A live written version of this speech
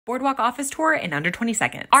Boardwalk office tour in under 20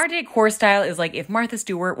 seconds. Our decor style is like if Martha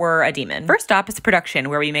Stewart were a demon. First stop is production,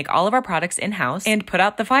 where we make all of our products in-house and put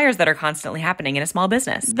out the fires that are constantly happening in a small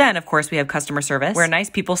business. Then, of course, we have customer service, where nice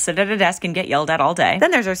people sit at a desk and get yelled at all day. Then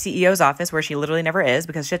there's our CEO's office, where she literally never is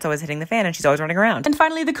because shit's always hitting the fan and she's always running around. And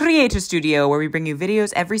finally, the creator studio, where we bring you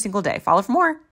videos every single day. Follow for more.